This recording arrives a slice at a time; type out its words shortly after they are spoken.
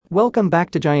Welcome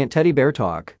back to Giant Teddy Bear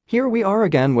Talk. Here we are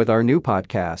again with our new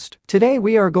podcast. Today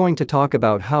we are going to talk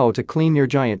about how to clean your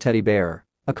giant teddy bear.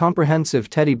 A comprehensive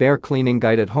teddy bear cleaning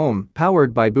guide at home,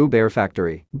 powered by Boo Bear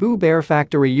Factory. Boo Bear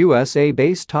Factory,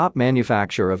 USA-based top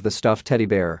manufacturer of the stuffed teddy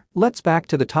bear. Let's back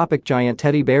to the topic. Giant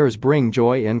teddy bears bring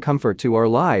joy and comfort to our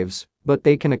lives, but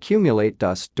they can accumulate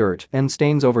dust, dirt, and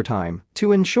stains over time.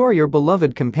 To ensure your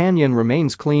beloved companion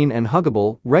remains clean and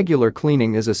huggable, regular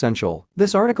cleaning is essential.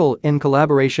 This article, in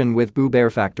collaboration with Boo Bear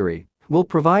Factory, will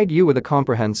provide you with a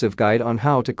comprehensive guide on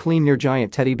how to clean your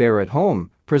giant teddy bear at home,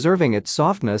 preserving its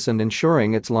softness and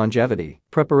ensuring its longevity.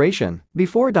 Preparation.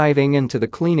 Before diving into the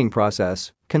cleaning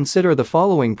process, consider the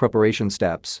following preparation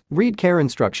steps. Read care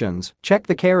instructions. Check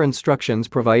the care instructions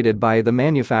provided by the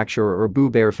manufacturer or Boo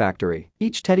Bear Factory.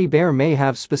 Each teddy bear may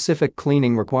have specific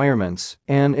cleaning requirements,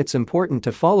 and it's important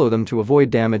to follow them to avoid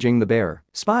damaging the bear.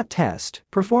 Spot test.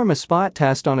 Perform a spot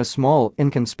test on a small,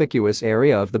 inconspicuous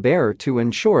area of the bear to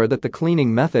ensure that the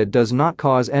cleaning method does not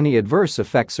cause any adverse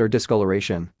effects or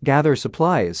discoloration. Gather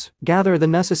supplies. Gather the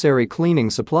necessary cleaning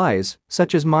supplies,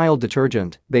 such as mild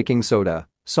detergent, baking soda,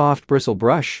 soft bristle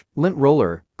brush, lint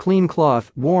roller, clean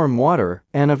cloth, warm water,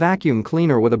 and a vacuum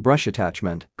cleaner with a brush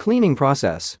attachment. Cleaning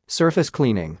process. Surface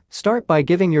cleaning. Start by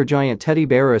giving your giant teddy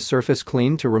bear a surface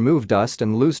clean to remove dust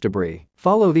and loose debris.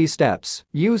 Follow these steps.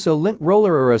 Use a lint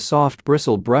roller or a soft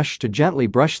bristle brush to gently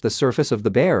brush the surface of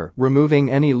the bear,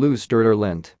 removing any loose dirt or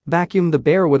lint. Vacuum the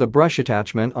bear with a brush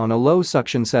attachment on a low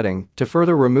suction setting to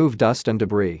further remove dust and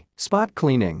debris. Spot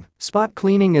cleaning. Spot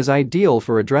cleaning is ideal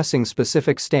for addressing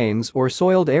specific stains or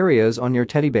soiled areas on your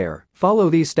teddy bear.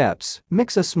 Follow these steps.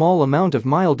 Mix a small amount of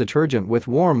mild detergent with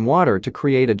warm water to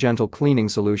create a gentle cleaning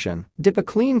solution. Dip a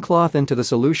clean cloth into the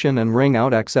solution and wring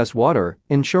out excess water,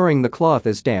 ensuring the cloth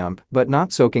is damp but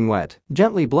not soaking wet.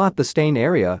 Gently blot the stain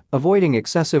area, avoiding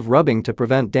excessive rubbing to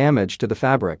prevent damage to the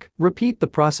fabric. Repeat the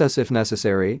process if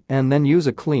necessary, and then use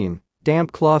a clean,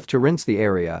 damp cloth to rinse the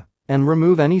area and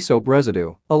remove any soap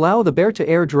residue. Allow the bear to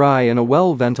air dry in a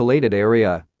well-ventilated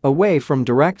area, away from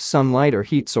direct sunlight or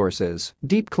heat sources.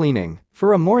 Deep cleaning.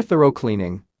 For a more thorough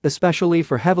cleaning, especially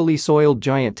for heavily soiled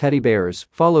giant teddy bears,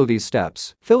 follow these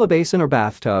steps. Fill a basin or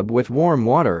bathtub with warm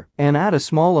water and add a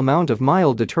small amount of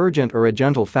mild detergent or a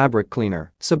gentle fabric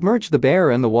cleaner. Submerge the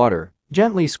bear in the water,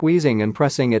 gently squeezing and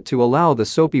pressing it to allow the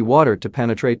soapy water to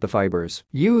penetrate the fibers.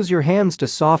 Use your hands to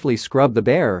softly scrub the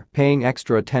bear, paying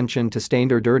extra attention to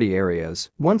stained or dirty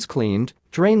areas. Once cleaned,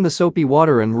 drain the soapy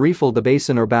water and refill the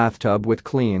basin or bathtub with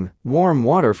clean, warm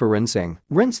water for rinsing.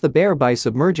 Rinse the bear by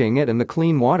submerging it in the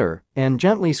clean water and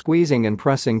gently squeezing and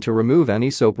pressing to remove any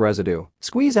soap residue.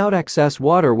 Squeeze out excess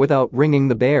water without wringing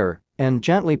the bear and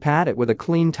gently pat it with a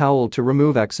clean towel to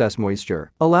remove excess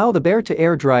moisture. Allow the bear to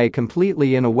air dry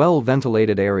completely in a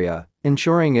well-ventilated area,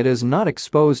 ensuring it is not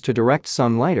exposed to direct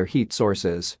sunlight or heat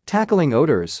sources. Tackling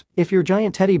odors. If your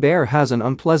giant teddy bear has an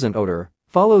unpleasant odor,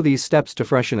 follow these steps to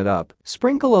freshen it up.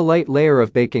 Sprinkle a light layer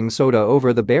of baking soda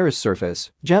over the bear's surface,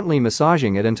 gently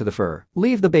massaging it into the fur.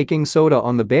 Leave the baking soda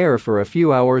on the bear for a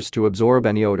few hours to absorb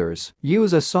any odors.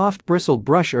 Use a soft bristle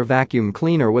brush or vacuum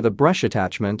cleaner with a brush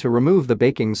attachment to remove the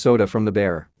baking soda from the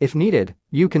bear. If needed,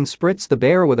 you can spritz the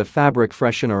bear with a fabric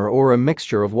freshener or a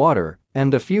mixture of water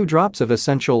and a few drops of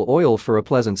essential oil for a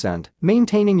pleasant scent.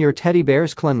 Maintaining your teddy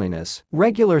bear's cleanliness.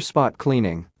 Regular spot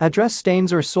cleaning. Address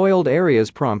stains or soiled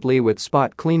areas promptly with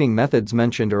spot cleaning methods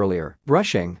mentioned earlier.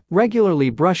 Brushing. Regularly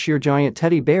brush your giant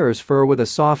teddy bear's fur with a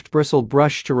soft bristle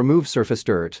brush to remove surface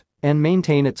dirt and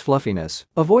maintain its fluffiness.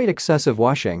 Avoid excessive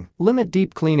washing. Limit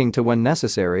deep cleaning to when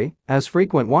necessary, as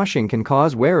frequent washing can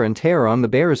cause wear and tear on the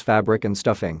bear's fabric and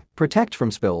stuffing. Protect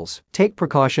from spills. Take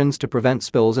precautions to prevent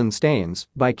spills and stains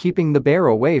by keeping the bear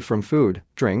away from food,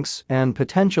 drinks, and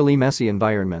potentially messy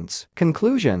environments.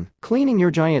 Conclusion. Cleaning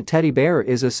your giant teddy bear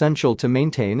is essential to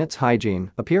maintain its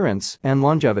hygiene, appearance, and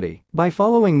longevity. By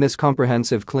following this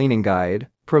comprehensive cleaning guide,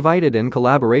 provided in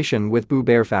collaboration with Boo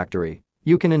Bear Factory,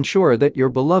 you can ensure that your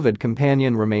beloved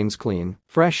companion remains clean,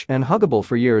 fresh, and huggable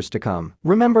for years to come.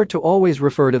 Remember to always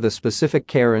refer to the specific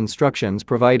care instructions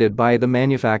provided by the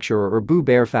manufacturer or Boo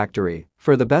Bear Factory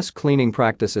for the best cleaning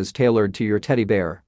practices tailored to your teddy bear.